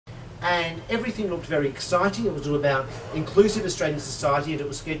and everything looked very exciting. It was all about inclusive Australian society, and it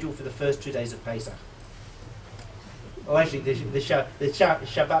was scheduled for the first 2 days of Pesach. Well, actually, the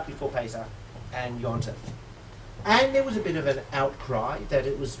Shabbat before Pesach and Yontif. And there was a bit of an outcry that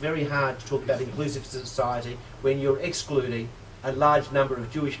it was very hard to talk about inclusive society when you're excluding a large number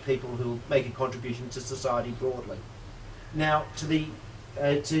of Jewish people who make a contribution to society broadly. Now, to be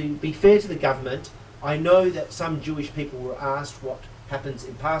fair to the government, I know that some Jewish people were asked what happens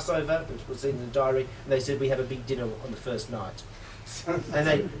in Passover, which was in the diary, and they said we have a big dinner on the first night.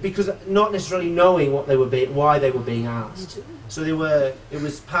 And because not necessarily knowing what they were why they were being asked. So it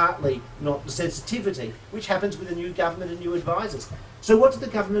was partly not the sensitivity, which happens with a new government and new advisors. So what did the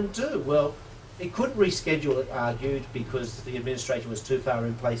government do? Well, it couldn't reschedule, it argued, because the administration was too far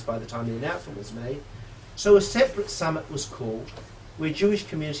in place by the time the announcement was made. So a separate summit was called, where Jewish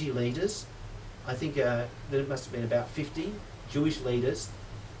community leaders, I think there must have been about 50 Jewish leaders,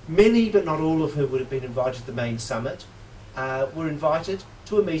 many but not all of whom would have been invited to the main summit, were invited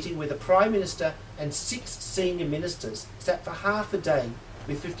to a meeting where the Prime Minister and 6 senior ministers sat for half a day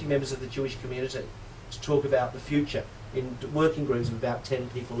with 50 members of the Jewish community to talk about the future in working groups of about 10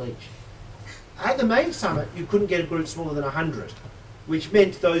 people each. At the main summit, you couldn't get a group smaller than 100, which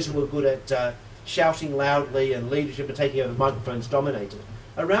meant those who were good at shouting loudly and leadership and taking over microphones dominated.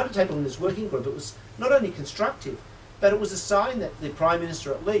 Around a table in this working group, it was not only constructive, but it was a sign that the Prime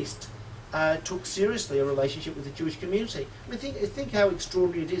Minister at least took seriously a relationship with the Jewish community. I mean, think how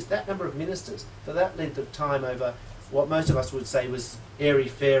extraordinary it is, that number of ministers for that length of time over what most of us would say was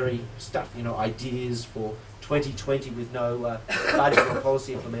airy-fairy stuff, you know, ideas for 2020 with no budget or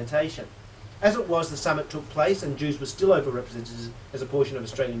policy implementation. As it was, the summit took place and Jews were still overrepresented as a portion of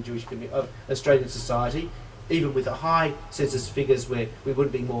Australian Australian society, even with the high census figures where we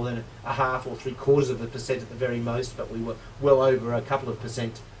wouldn't be more than a half or 0.75% at the very most, but we were well over a couple of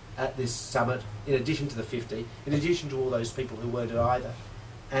percent at this summit, in addition to the 50, in addition to all those people who weren't at either.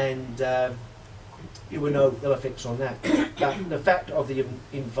 And there were no ill effects on that. But the fact of the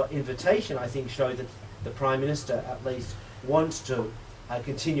invitation, I think, showed that the Prime Minister at least wants to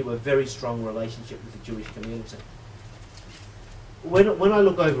continue a very strong relationship with the Jewish community. When I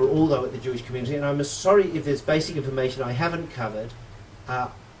look overall, though, at the Jewish community, and I'm sorry if there's basic information I haven't covered,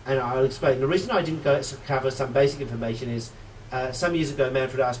 and I'll explain. The reason I didn't cover some basic information is some years ago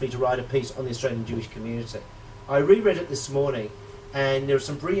Manfred asked me to write a piece on the Australian Jewish community. I reread it this morning, and there are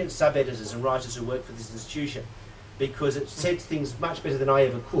some brilliant sub-editors and writers who work for this institution, because it said things much better than I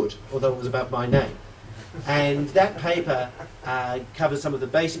ever could, although it was about my name. And that paper covers some of the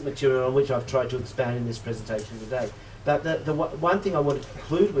basic material on which I've tried to expand in this presentation today. But the one thing I want to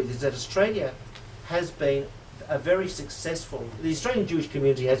conclude with is that Australia has been a very successful, the Australian Jewish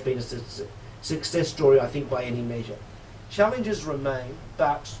community has been a success story, I think, by any measure. Challenges remain,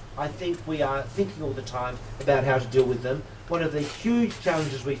 but I think we are thinking all the time about how to deal with them. One of the huge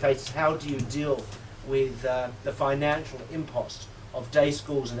challenges we face is how do you deal with the financial impost of day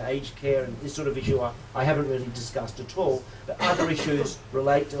schools and aged care and this sort of issue I haven't really discussed at all. But other issues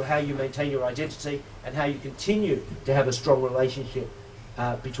relate to how you maintain your identity and how you continue to have a strong relationship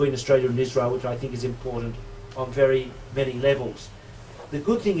between Australia and Israel, which I think is important on very many levels. The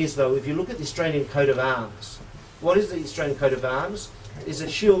good thing is, though, if you look at the Australian coat of arms, what is the Australian coat of arms? Is a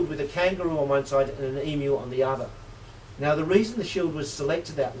shield with a kangaroo on one side and an emu on the other. Now, the reason the shield was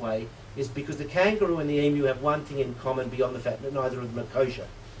selected that way is because the kangaroo and the emu have one thing in common beyond the fact that neither of them are kosher.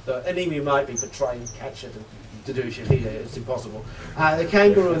 So an emu might be, but try and catch it and to do shit here, it's impossible. The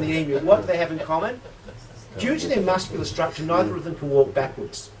kangaroo and the emu, what do they have in common? Due to their muscular structure, neither of them can walk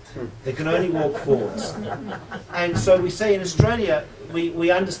backwards. They can only walk forwards. And so we say in Australia,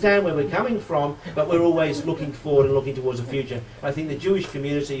 we understand where we're coming from, but we're always looking forward and looking towards the future. I think the Jewish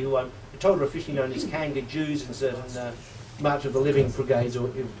community, who I'm told are officially known as Kanga Jews in certain March of the Living brigades or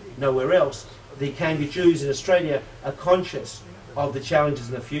nowhere else, the Kanga Jews in Australia are conscious of the challenges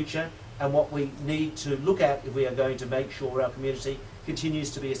in the future and what we need to look at if we are going to make sure our community continues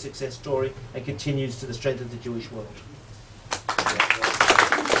to be a success story and continues to the strength of the Jewish world.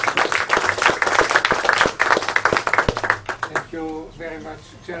 Thank you very much,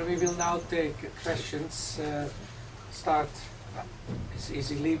 Jeremy. We will now take questions. Start is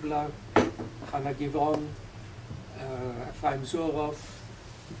Izzy Liebler, Hannah Givon, Ephraim Zorov.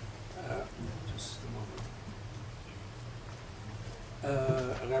 Just a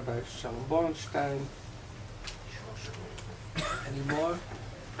moment. Rabbi Shalom Bornstein. Any more?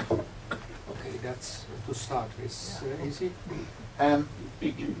 Okay, that's to start with. Izzy?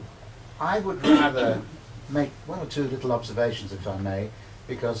 I would rather make one or two little observations, if I may,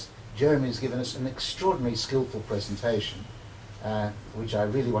 because Jeremy's given us an extraordinarily skillful presentation, which I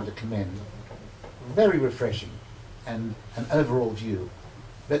really want to commend. Very refreshing and an overall view.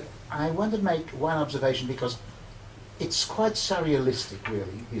 But I want to make one observation because it's quite surrealistic,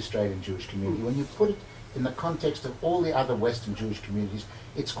 really, the Australian Jewish community. When you put it in the context of all the other Western Jewish communities,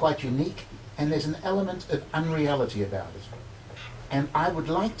 it's quite unique, and there's an element of unreality about it. And I would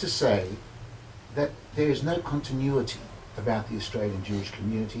like to say that there is no continuity about the Australian Jewish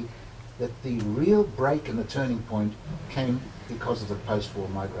community, that the real break and the turning point came because of the post-war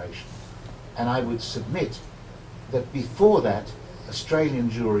migration. And I would submit that before that, Australian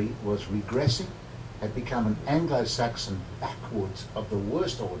Jewry was regressing, had become an Anglo-Saxon backwoods of the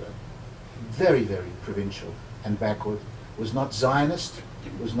worst order, very, very provincial and backward, was not Zionist,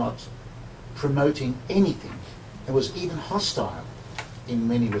 was not promoting anything. It was even hostile in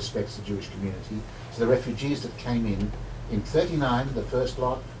many respects to the Jewish community, to the refugees that came in 39, the first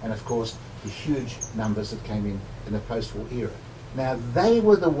lot, and of course the huge numbers that came in the post-war era. Now they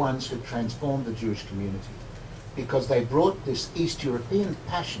were the ones who transformed the Jewish community because they brought this East European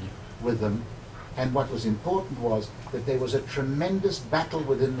passion with them, and what was important was that there was a tremendous battle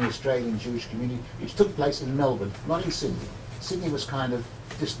within the Australian Jewish community which took place in Melbourne, not in Sydney. Sydney was kind of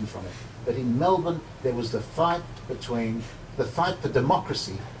distant from it, but in Melbourne there was the fight for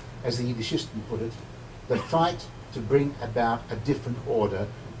democracy, as the Yiddishisten put it, the fight to bring about a different order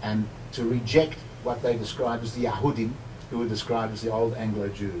and to reject what they described as the Yahudim, who were described as the old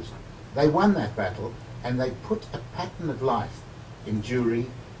Anglo-Jews. They won that battle, and they put a pattern of life in Jewry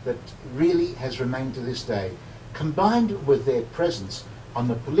that really has remained to this day, combined with their presence on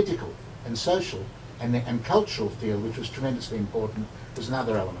the political and social and cultural field, which was tremendously important, was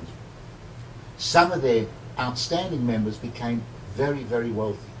another element. Some of their outstanding members became very, very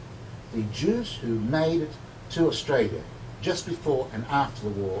wealthy. The Jews who made it to Australia just before and after the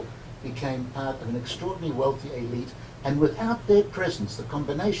war became part of an extraordinarily wealthy elite, and without their presence, the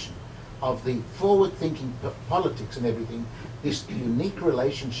combination of the forward-thinking politics and everything, this unique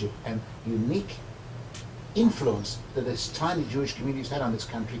relationship and unique influence that this tiny Jewish communities had on this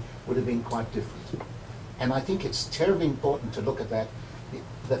country would have been quite different. And I think it's terribly important to look at that.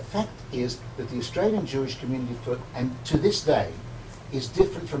 The fact is that the Australian Jewish community, and to this day, is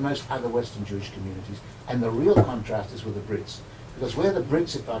different from most other Western Jewish communities, and the real contrast is with the Brits. Because where the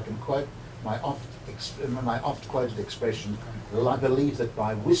Brits, if I can quote my oft-quoted expression, believe that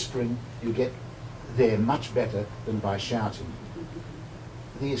by whispering you get there much better than by shouting.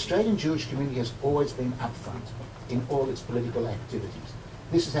 The Australian Jewish community has always been upfront in all its political activities.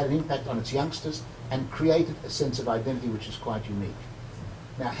 This has had an impact on its youngsters and created a sense of identity which is quite unique.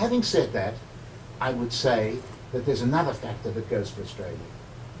 Now, having said that, I would say that there's another factor that goes for Australia.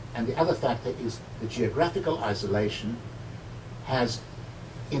 And the other factor is the geographical isolation has,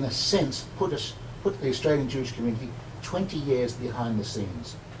 in a sense, put the Australian Jewish community 20 years behind the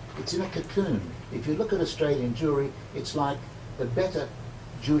scenes. It's in a cocoon. If you look at Australian Jewry, it's like the better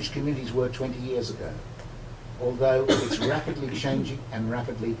Jewish communities were 20 years ago, although it's rapidly changing and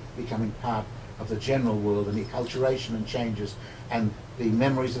rapidly becoming part of the general world, and the acculturation and changes and the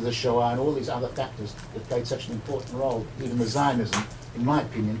memories of the Shoah and all these other factors that played such an important role, even the Zionism, in my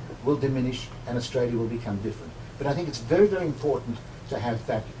opinion, will diminish and Australia will become different. But I think it's very, very important to have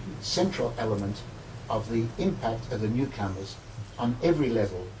that central element of the impact of the newcomers on every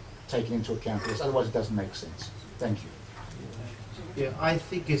level taken into account, because otherwise it doesn't make sense. Thank you. Yeah, I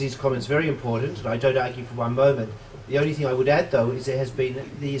think his comments very important, and I don't argue for one moment. The only thing I would add, though, is there has been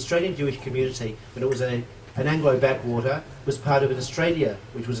the Australian Jewish community, when it was an Anglo backwater, was part of an Australia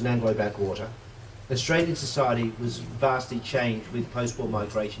which was an Anglo backwater. Australian society was vastly changed with post-war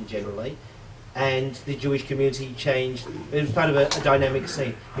migration generally, and the Jewish community changed. It was part of a dynamic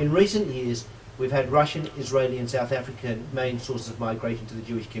scene. In recent years, we've had Russian, Israeli and South African main sources of migration to the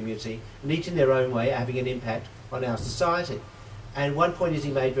Jewish community, and each in their own way are having an impact on our society. And one point is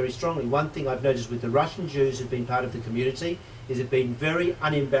he made very strongly. One thing I've noticed with the Russian Jews who've been part of the community is they've been very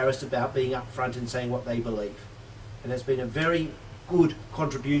unembarrassed about being upfront and saying what they believe. And that's been a very good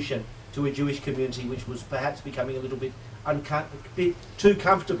contribution to a Jewish community which was perhaps becoming a little bit too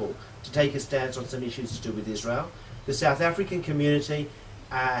comfortable to take a stance on some issues to do with Israel. The South African community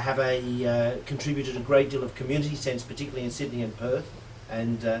have contributed a great deal of community sense, particularly in Sydney and Perth.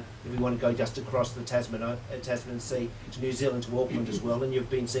 And if we want to go just across the Tasman Sea to New Zealand, to Auckland as well, and you've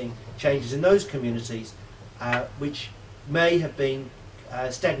been seeing changes in those communities which may have been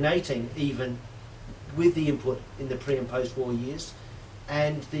stagnating even with the input in the pre- and post-war years.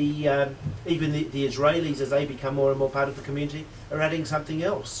 And even the Israelis, as they become more and more part of the community, are adding something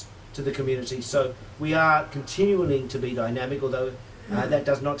else to the community. So we are continuing to be dynamic, although That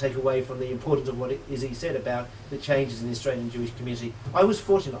does not take away from the importance of what Izzy said about the changes in the Australian Jewish community. I was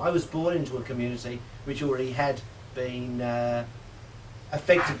fortunate. I was born into a community which already had been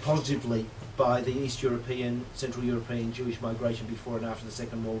affected positively by the East European, Central European Jewish migration before and after the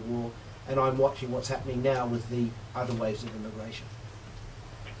Second World War, and I'm watching what's happening now with the other waves of immigration.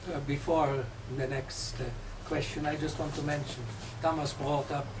 Before the next question, I just want to mention, Thomas brought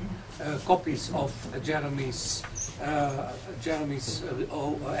up copies of Jeremy's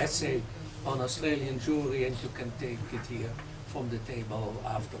essay on Australian Jewry, and you can take it here from the table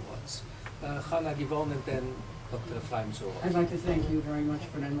afterwards. Hannah Givon and then Dr. Ephraim Zohar. I'd like to thank you very much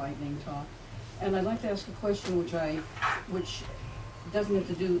for an enlightening talk. And I'd like to ask a question which doesn't have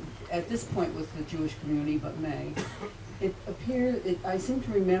to do at this point with the Jewish community, but may. I seem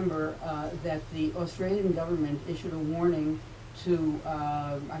to remember that the Australian government issued a warning to,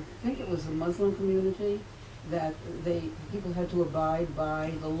 I think it was the Muslim community, that people had to abide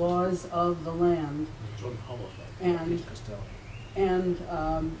by the laws of the land. And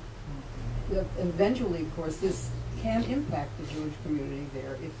eventually, of course, this can impact the Jewish community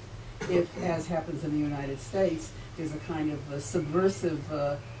there if, as happens in the United States, there's a kind of a subversive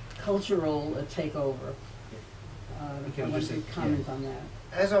cultural takeover. I want to comment on that.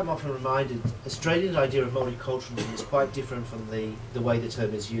 As I'm often reminded, Australia's idea of multiculturalism is quite different from the way the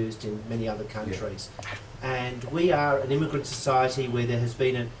term is used in many other countries. And we are an immigrant society where there has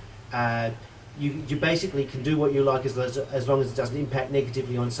been you basically can do what you like as long as it doesn't impact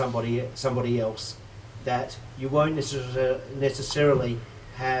negatively on somebody else. That you won't necessarily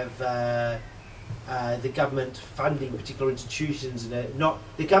have the government funding particular institutions, and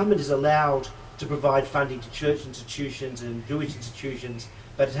the government is allowed to provide funding to church institutions and Jewish institutions,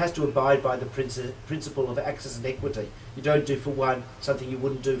 but it has to abide by the principle of access and equity. You don't do for one something you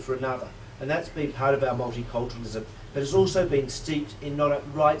wouldn't do for another. And that's been part of our multiculturalism, but it's also been steeped in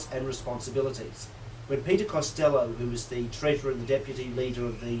rights and responsibilities. When Peter Costello, who was the treasurer and the deputy leader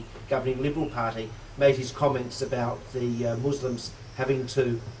of the governing Liberal Party, made his comments about the Muslims having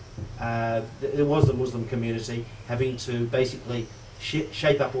to, there was the Muslim community having to basically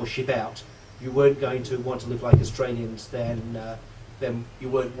shape up or ship out. You weren't going to want to live like Australians, then you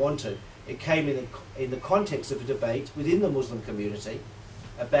weren't want to. It came in the context of a debate within the Muslim community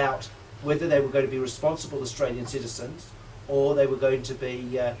about whether they were going to be responsible Australian citizens or they were going to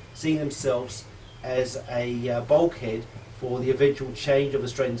be seeing themselves as a bulkhead for the eventual change of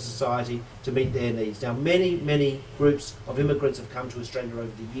Australian society to meet their needs. Now, many groups of immigrants have come to Australia over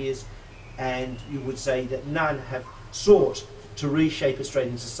the years, and you would say that none have sought to reshape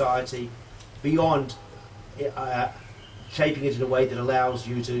Australian society beyond shaping it in a way that allows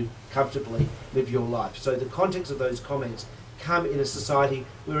you to comfortably live your life. So the context of those comments come in a society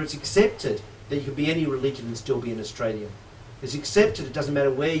where it's accepted that you can be any religion and still be an Australian. It's accepted, it doesn't matter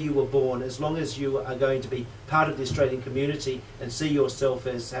where you were born, as long as you are going to be part of the Australian community and see yourself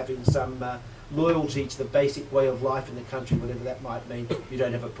as having some loyalty to the basic way of life in the country, whatever that might mean, you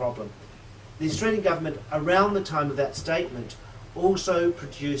don't have a problem. The Australian government, around the time of that statement, also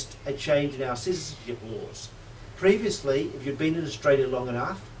produced a change in our citizenship laws. Previously, if you'd been in Australia long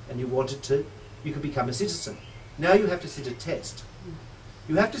enough and you wanted to, you could become a citizen. Now you have to sit a test.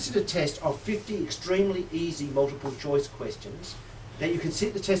 You have to sit a test of 50 extremely easy multiple choice questions that you can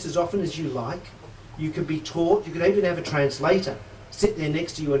sit the test as often as you like. You can be taught, you can even have a translator sit there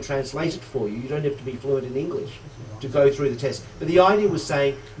next to you and translate it for you. You don't have to be fluent in English to go through the test. But the idea was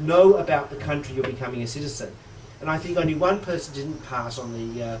saying, know about the country you're becoming a citizen. And I think only one person didn't pass on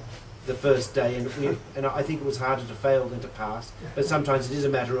the first day, and I think it was harder to fail than to pass. But sometimes it is a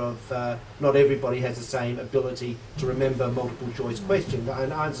matter of not everybody has the same ability to remember multiple choice questions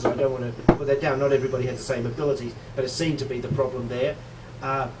and answers. I don't want to put that down. Not everybody has the same abilities, but it seemed to be the problem there.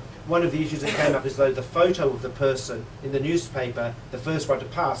 One of the issues that came up is though the photo of the person in the newspaper, the first one to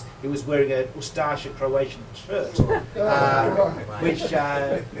pass, he was wearing a Ustasha Croatian shirt, which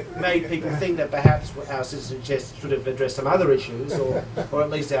made people think that perhaps our citizenship should have addressed some other issues, or at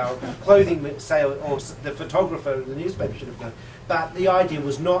least our clothing sale, or the photographer in the newspaper should have done. But the idea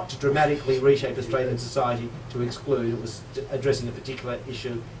was not to dramatically reshape Australian society to exclude. It was addressing a particular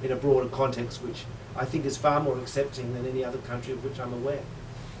issue in a broader context, which I think is far more accepting than any other country of which I'm aware.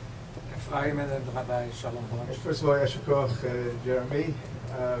 Ephraim and Rabbi Shalom. First of all, Yashikoch, Jeremy,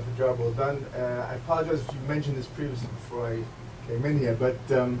 for the job well done. I apologize if you mentioned this previously before I came in here, but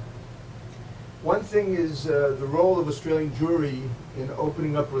one thing is the role of Australian Jewry in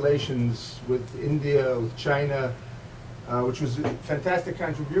opening up relations with India, with China, which was a fantastic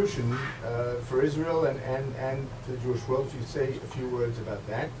contribution for Israel and for the Jewish world. If you say a few words about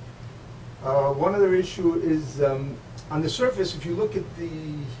that. One other issue is, on the surface, if you look at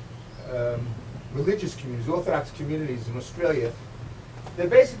the religious communities, Orthodox communities in Australia, they're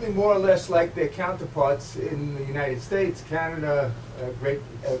basically more or less like their counterparts in the United States, Canada,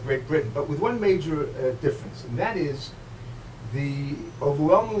 Great Britain, but with one major difference, and that is the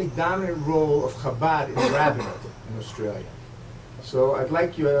overwhelmingly dominant role of Chabad in the rabbinate in Australia. So I'd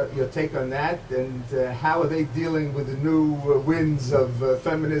like your take on that, and how are they dealing with the new winds of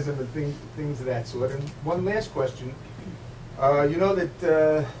feminism and things of that sort. And one last question. You know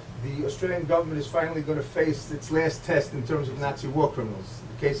that the Australian government is finally going to face its last test in terms of Nazi war criminals,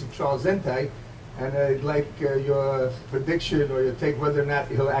 the case of Charles Zentai, and I'd like your prediction or your take whether or not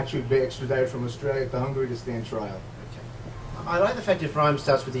he'll actually be extradited from Australia to Hungary to stand trial. I like the fact that Ryan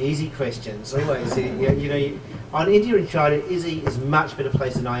starts with the easy questions. Always, on India and China, Izzy is a much better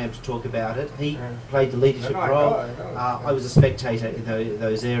place than I am to talk about it. He played the leadership role. I know. I was a spectator in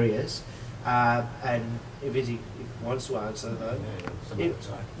those areas, and if Izzy wants to answer, though,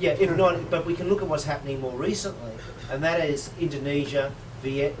 if not, but we can look at what's happening more recently, and that is Indonesia,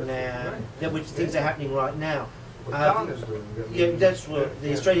 Vietnam, which things are happening right now. That's what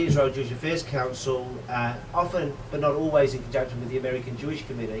the Australia-Israel Jewish Affairs Council, often but not always in conjunction with the American Jewish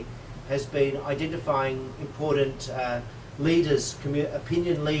Committee, has been identifying important leaders,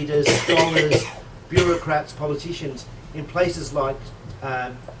 opinion leaders, scholars, bureaucrats, politicians in places like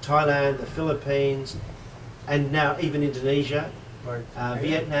Thailand, the Philippines, and now even Indonesia,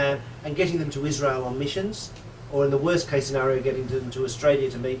 Vietnam, and getting them to Israel on missions, or in the worst case scenario, getting them to Australia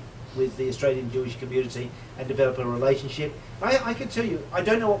to meet with the Australian Jewish community and develop a relationship. I can tell you, I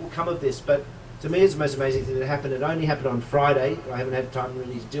don't know what will come of this, but to me it's the most amazing thing that happened. It only happened on Friday. I haven't had time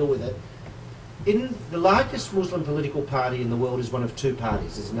really to deal with it. In the largest Muslim political party in the world is one of two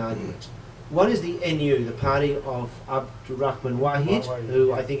parties, there's an argument. One is the NU, the party of Abdul Rahman Wahid,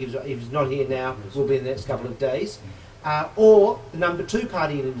 who I think if he's not here now, will be in the next couple of days, or the number two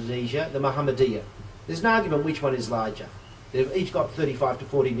party in Indonesia, the Muhammadiyah. There's an argument which one is larger. They've each got 35 to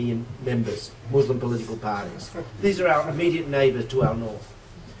 40 million members, Muslim political parties. These are our immediate neighbours to our north.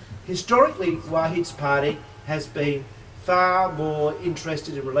 Historically, Wahid's party has been far more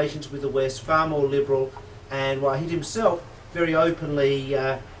interested in relations with the West, far more liberal, and Wahid himself very openly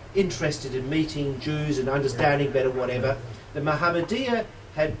interested in meeting Jews and understanding better whatever. The Muhammadiyah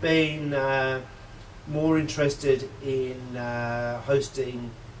had been more interested in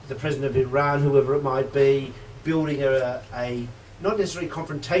hosting the president of Iran, whoever it might be, building a not necessarily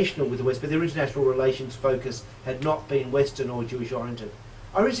confrontational with the West, but their international relations focus had not been Western or Jewish oriented.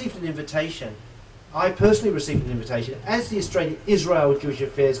 I received an invitation. I personally received an invitation as the Australia-Israel Jewish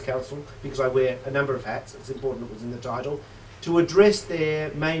Affairs Council, because I wear a number of hats, it's important it was in the title, to address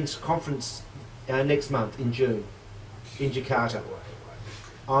their main conference next month in June in Jakarta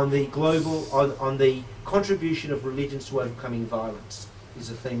on the on the contribution of religions to overcoming violence is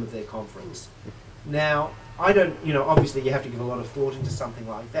the theme of their conference. Now, I don't, obviously you have to give a lot of thought into something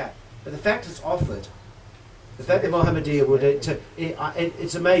like that, but the fact it's offered, the fact that Muhammadiyah would,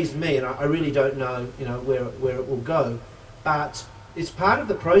 it's amazed me, and I really don't know, where it will go, but it's part of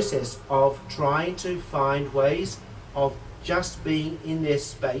the process of trying to find ways of just being in their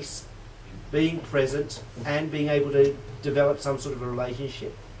space, being present, and being able to develop some sort of a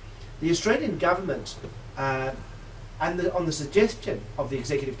relationship. The Australian government, on the suggestion of the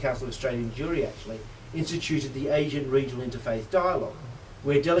Executive Council of Australian Jewry, actually, instituted the Asian Regional Interfaith Dialogue,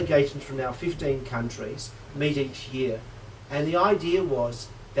 where delegations from now 15 countries meet each year. And the idea was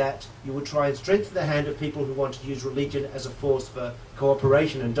that you would try and strengthen the hand of people who want to use religion as a force for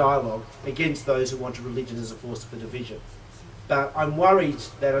cooperation and dialogue against those who want religion as a force for division. But I'm worried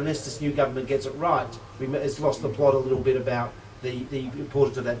that unless this new government gets it right, it's lost the plot a little bit about the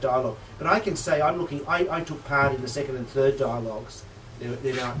importance of that dialogue. But I can say I took part in the second and third dialogues.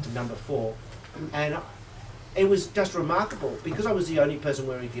 They're now up to number 4. And it was just remarkable because I was the only person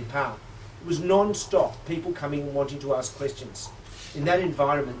wearing a kippah. It was non-stop, people coming and wanting to ask questions in that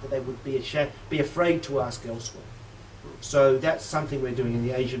environment that they would be afraid to ask elsewhere. So that's something we're doing in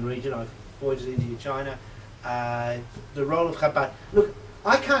the Asian region. I've avoided India, China. The role of Chabad. Look,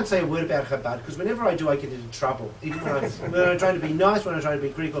 I can't say a word about Chabad because whenever I do, I get into trouble. Even when I'm trying to be nice, when I'm trying to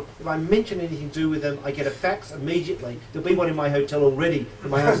be critical, if I mention anything to do with them, I get a fax immediately. There'll be one in my hotel already from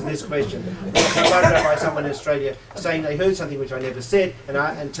my answer this question. Chabad by someone in Australia saying they heard something which I never said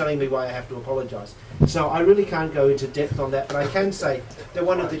and telling me why I have to apologise. So I really can't go into depth on that, but I can say that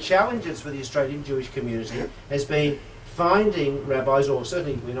one of the challenges for the Australian Jewish community has been finding rabbis, or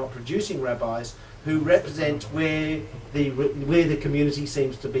certainly we're not producing rabbis, who represent where the community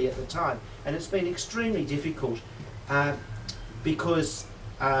seems to be at the time. And it's been extremely difficult because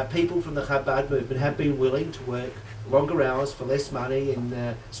people from the Chabad movement have been willing to work longer hours for less money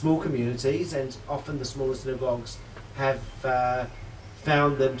in small communities, and often the smaller synagogues have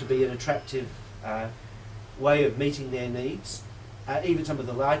found them to be an attractive way of meeting their needs. Even some of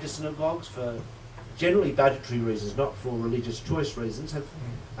the larger synagogues, for generally budgetary reasons, not for religious choice reasons,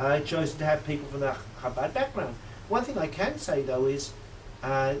 have chosen to have people from the Chabad background. One thing I can say though is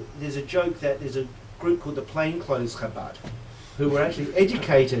there's a joke that there's a group called the Plainclothes Chabad, who were actually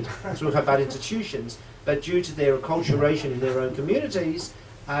educated through Chabad institutions, but due to their acculturation in their own communities,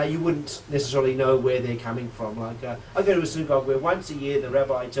 you wouldn't necessarily know where they're coming from. Like I go to a synagogue where once a year the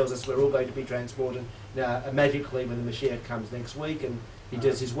rabbi tells us we're all going to be transported magically when the Mashiach comes next week, and he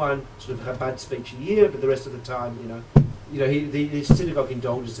does his one sort of Chabad speech a year, but the rest of the time, the synagogue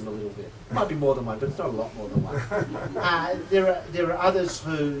indulges him a little bit. Might be more than one, but it's not a lot more than one. There are others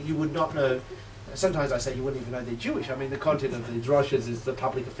who you would not know. Sometimes I say you wouldn't even know they're Jewish. I mean, the content of the droshes is the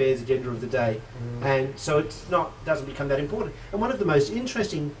public affairs agenda of the day, and so doesn't become that important. And one of the most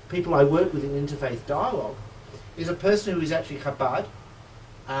interesting people I work with in interfaith dialogue is a person who is actually Chabad,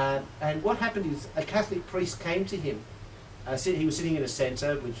 and what happened is a Catholic priest came to him. He was sitting in a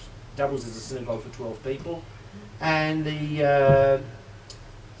centre which doubles as a synagogue for 12 people, and the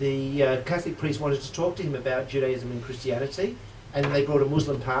Catholic priest wanted to talk to him about Judaism and Christianity, and they brought a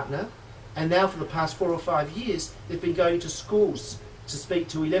Muslim partner. And now for the past 4 or 5 years, they've been going to schools to speak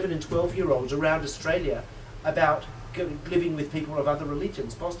to 11 and 12-year-olds around Australia about living with people of other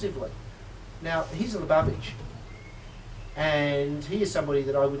religions positively. Now, he's a Lubavitch. And he is somebody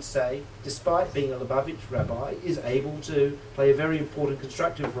that I would say, despite being a Lubavitch rabbi, is able to play a very important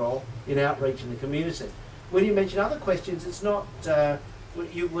constructive role in outreach in the community. When you mention other questions, it's not...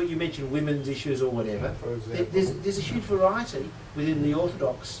 you mentioned women's issues or whatever. There's a huge variety within the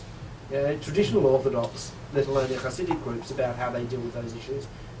Orthodox traditional Orthodox, let alone the Hasidic groups, about how they deal with those issues.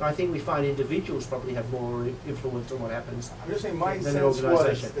 And I think we find individuals probably have more influence on what happens. I'm just saying my sense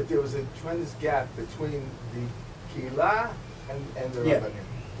was that there was a tremendous gap between the Kehillah and the Rabbanim.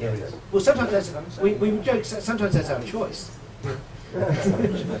 Yeah. Well, sometimes that's, we joke, sometimes that's our choice. But,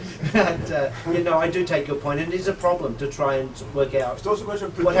 I do take your point, and it is a problem to try and work out it's also a question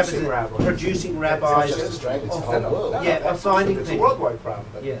of what happens producing rabbis, of finding it's people. a worldwide problem.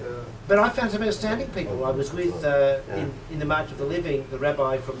 But, but I found some outstanding people. I was with, in the March of the Living, the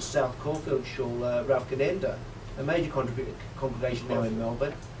rabbi from South Caulfield Shul, Ralph Ganenda, a major congregation now in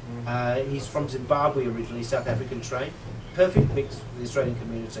Melbourne. He's from Zimbabwe originally, South African trained. Perfect mix with the Australian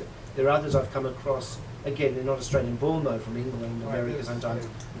community. There are others I've come across. Again, they're not Australian born though, from England, America sometimes,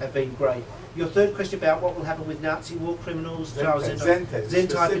 have been great. Your third question about what will happen with Nazi war criminals, Charles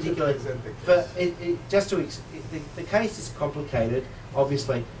Zentai particularly. The case is complicated,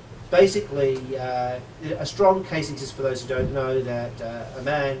 obviously. Basically, a strong case exists for those who don't know that a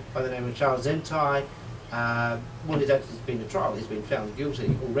man by the name of Charles Zentai, he's actually been a trial, he's been found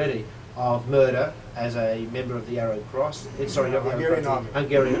guilty already of murder as a member of the Arrow Cross, Hungarian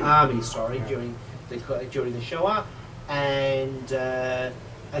army, during the Shoah, and an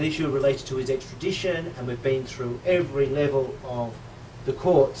issue related to his extradition, and we've been through every level of the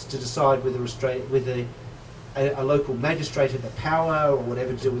courts to decide whether a local magistrate had the power or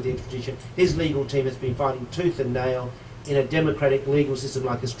whatever to do with the extradition. His legal team has been fighting tooth and nail in a democratic legal system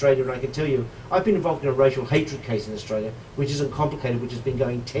like Australia, and I can tell you, I've been involved in a racial hatred case in Australia, which isn't complicated, which has been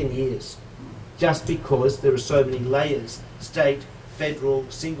going 10 years, just because there are so many layers, state, federal,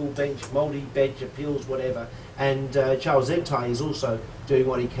 single bench, multi-bench, appeals, whatever, and Charles Zentai is also doing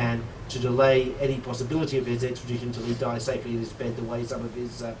what he can to delay any possibility of his extradition until he dies safely in his bed, the way some of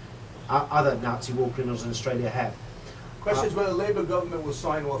his other Nazi war criminals in Australia have. Question is whether the Labour government will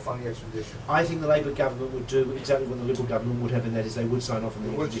sign off on the extradition. I think the Labour government would do exactly what the Liberal government would have, and that is they would sign off on the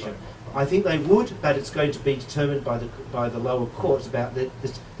extradition. I think they would, but it's going to be determined by the lower courts about the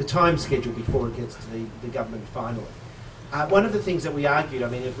time schedule before it gets to the government finally. One of the things that we argued, I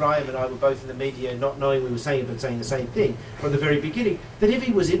mean, if Ryan and I were both in the media, not knowing we were saying it, but saying the same thing from the very beginning, that if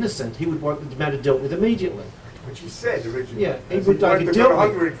he was innocent, he would want the matter dealt with immediately. Which he said originally. Yeah, he would like to deal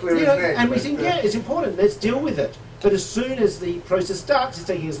with it. And we think, it's important, let's deal with it. But as soon as the process starts, it's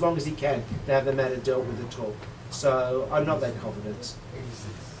taking as long as he can to have the matter dealt with at all. So I'm not that confident.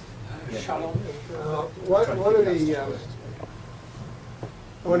 Shalom. One of the,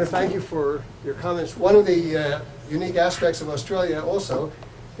 I want to thank you for your comments. One of the unique aspects of Australia also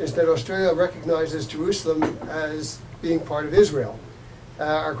is that Australia recognizes Jerusalem as being part of Israel.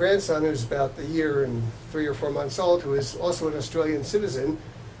 Our grandson, who's about a year and 3 or 4 months old, who is also an Australian citizen,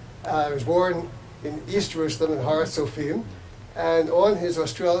 was born in East Jerusalem in Har Sophim, and on his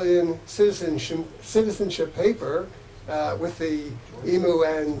Australian citizenship paper, with the emu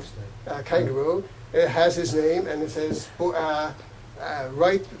and kangaroo. It has his name, and it says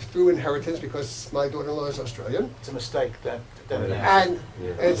right through inheritance, because my daughter-in-law is Australian. It's a mistake, don't And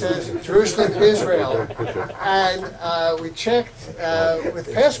it says Jerusalem, Israel. And we checked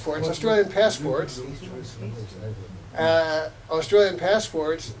with passports, Australian passports. Australian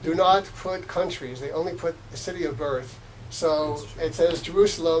passports do not put countries, they only put the city of birth. So it says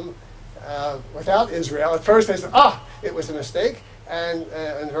Jerusalem without Israel. At first they said, it was a mistake, and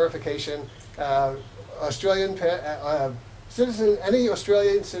verification, Australian citizen, any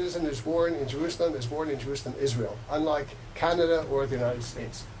Australian citizen who's born in Jerusalem is born in Jerusalem, Israel, unlike Canada or the United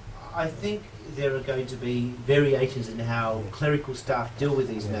States. I think there are going to be variations in how clerical staff deal with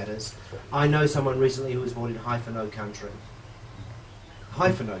these matters. I know someone recently who was born in hyphen-O country.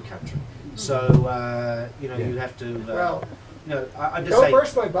 Hyphen-O country. So, you have to... I'm just don't saying...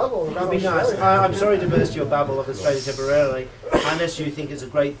 burst my bubble. It would be nice. I'm sorry to burst your bubble of Australia temporarily, unless you think it's a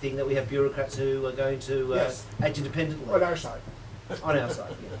great thing that we have bureaucrats who are going to act independently. On our side. On our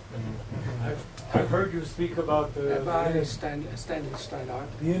side, yeah. I've heard you speak about the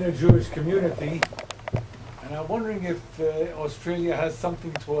inner Jewish community, and I'm wondering if Australia has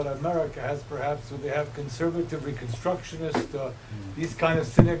something to what America has, perhaps, where they have conservative Reconstructionist, these kind of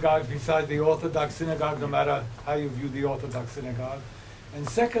synagogues besides the Orthodox synagogue, no matter how you view the Orthodox synagogue. And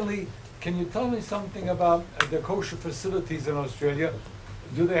secondly, can you tell me something about the kosher facilities in Australia?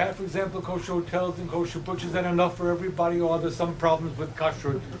 Do they have, for example, kosher hotels and kosher butchers? Is that enough for everybody, or are there some problems with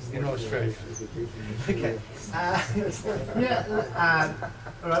kosher in Australia? Okay. All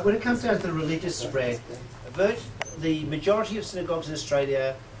right, when it comes down to the religious spread, the majority of synagogues in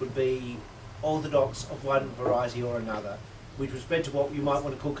Australia would be orthodox of one variety or another, which would spread to what you might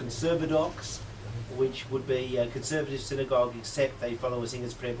want to call conservadox, which would be a conservative synagogue, except they follow a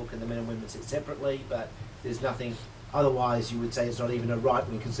singer's prayer book and the men and women sit separately, but there's nothing. Otherwise, you would say it's not even a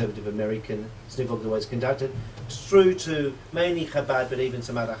right-wing conservative American synagogue the way it's conducted. It's through to mainly Chabad, but even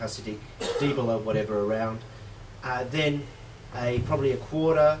some other Hasidic Dibel or whatever around. Then probably a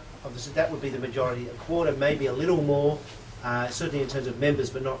quarter of that would be the majority. A quarter, maybe a little more, certainly in terms of members,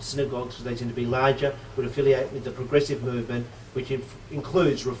 but not synagogues, because they tend to be larger, would affiliate with the progressive movement, which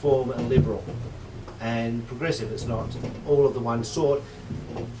includes Reform and Liberal. And progressive, it's not all of the one sort.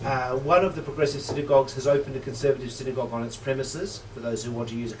 One of the progressive synagogues has opened a conservative synagogue on its premises, for those who want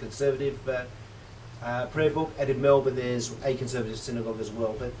to use a conservative prayer book. And in Melbourne there's a conservative synagogue as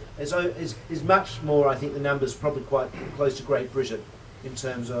well. But is much more, I think the number's probably quite close to Great Britain in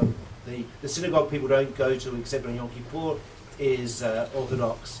terms of the synagogue people don't go to except on Yom Kippur is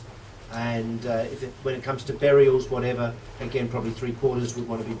Orthodox. And when it comes to burials, whatever, again, probably 3/4 would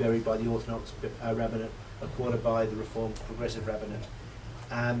want to be buried by the Orthodox rabbinate, a quarter by the Reformed Progressive rabbinate.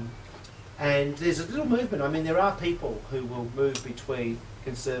 And there's a little movement. I mean, there are people who will move between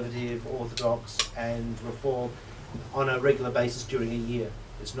Conservative, Orthodox, and Reform on a regular basis during a year.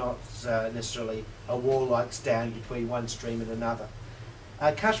 It's not necessarily a war-like stand between one stream and another.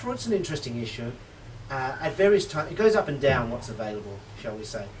 Kashrut's an interesting issue. At various times, it goes up and down what's available, shall we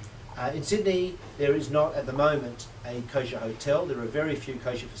say. In Sydney, there is not at the moment a kosher hotel. There are very few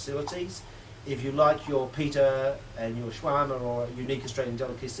kosher facilities. If you like your pita and your shawarma or unique Australian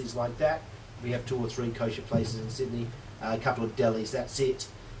delicacies like that, we have 2 or 3 kosher places in Sydney, a couple of delis, that's it,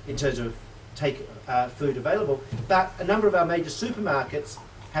 in terms of food available. But a number of our major supermarkets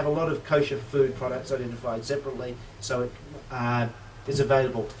have a lot of kosher food products identified separately, so it is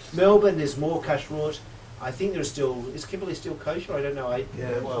available. Melbourne, there's more kashrut. I think there's still, is Kimberley still kosher? I don't know.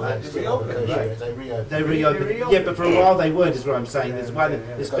 They reopened. Yeah, but for a while they weren't, is what I'm saying. There's one,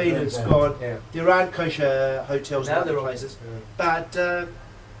 there's been, it's gone. Yeah. There aren't kosher hotels in other places. But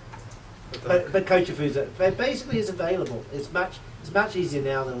kosher food basically is available. It's much easier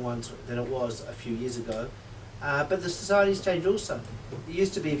now than it was a few years ago. But the society's changed also. It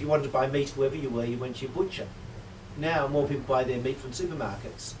used to be if you wanted to buy meat wherever you were, you went to your butcher. Now more people buy their meat from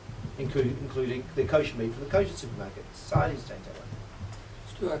supermarkets, including the kosher meat from the kosher supermarket. Society's changed that way.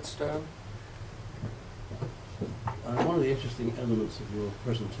 Stuart Stone. One of the interesting elements of your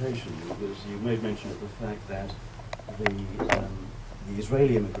presentation was you made mention of the fact that the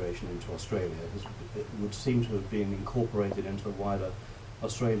Israeli immigration into Australia would seem to have been incorporated into the wider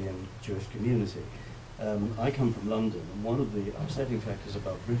Australian Jewish community. I come from London, and one of the upsetting factors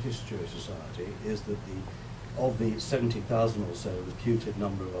about British Jewish society is that of the 70,000 or so reputed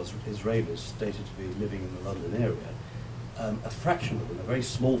number of Israelis stated to be living in the London area, a fraction of them, a very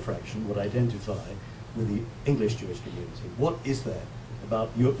small fraction, would identify with the English Jewish community. What is there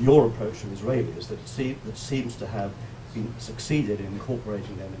about your approach to Israelis that seems to have succeeded in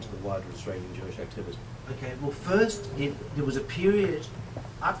incorporating them into the wider Australian Jewish activity? Okay, well first, there was a period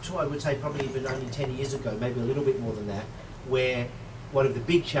up to, I would say, probably even only 10 years ago, maybe a little bit more than that, where one of the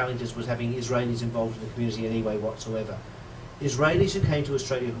big challenges was having Israelis involved in the community in any way whatsoever. Israelis who came to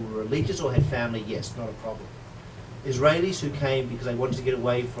Australia who were religious or had family, yes, not a problem. Israelis who came because they wanted to get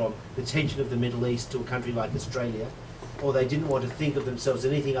away from the tension of the Middle East to a country like Australia, or they didn't want to think of themselves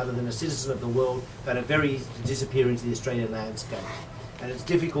as anything other than a citizen of the world, that are very easy to disappear into the Australian landscape. And it's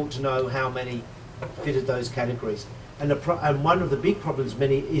difficult to know how many fitted those categories. And one of the big problems,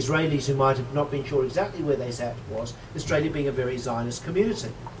 many Israelis who might have not been sure exactly where they sat, was Australia being a very Zionist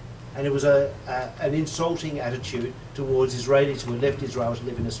community. And it was an insulting attitude towards Israelis who had left Israel to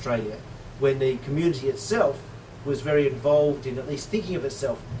live in Australia, when the community itself was very involved in at least thinking of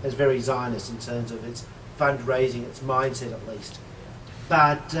itself as very Zionist in terms of its fundraising, its mindset at least.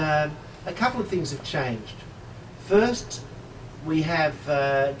 But a couple of things have changed. First, we have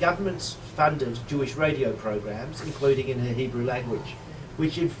government-funded Jewish radio programs, including in the Hebrew language,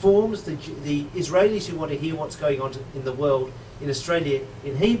 which informs the Israelis who want to hear what's going on in the world in Australia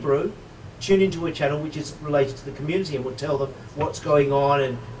in Hebrew, tune into a channel which is related to the community and will tell them what's going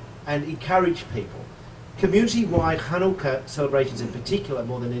on and encourage people. Community-wide Hanukkah celebrations in particular,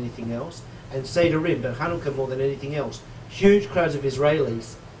 more than anything else, and Terrorism, but Hanukkah more than anything else, huge crowds of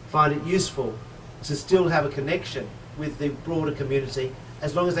Israelis find it useful to still have a connection with the broader community,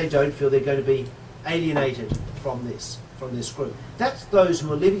 as long as they don't feel they're going to be alienated from this group. That's those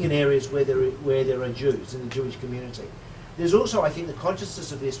who are living in areas where there are Jews in the Jewish community. There's also, I think, the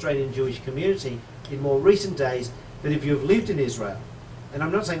consciousness of the Australian Jewish community in more recent days that if you've lived in Israel, and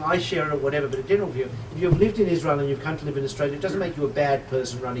I'm not saying I share it or whatever, but a general view, if you've lived in Israel and you've come to live in Australia, it doesn't make you a bad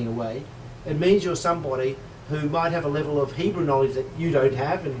person running away. It means you're somebody who might have a level of Hebrew knowledge that you don't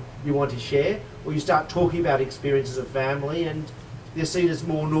have and you want to share, or you start talking about experiences of family and they're seen as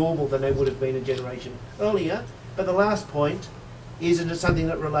more normal than they would have been a generation earlier. But the last point is, and it's something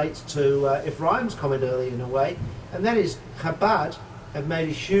that relates to Ephraim's comment earlier in a way, and that is Chabad have made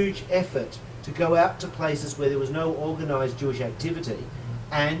a huge effort to go out to places where there was no organised Jewish activity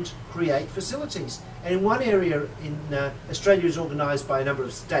and create facilities. And in one area in Australia is organised by a number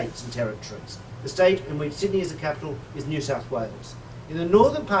of states and territories. The state in which Sydney is the capital is New South Wales. In the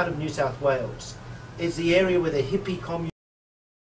northern part of New South Wales is the area where the hippie community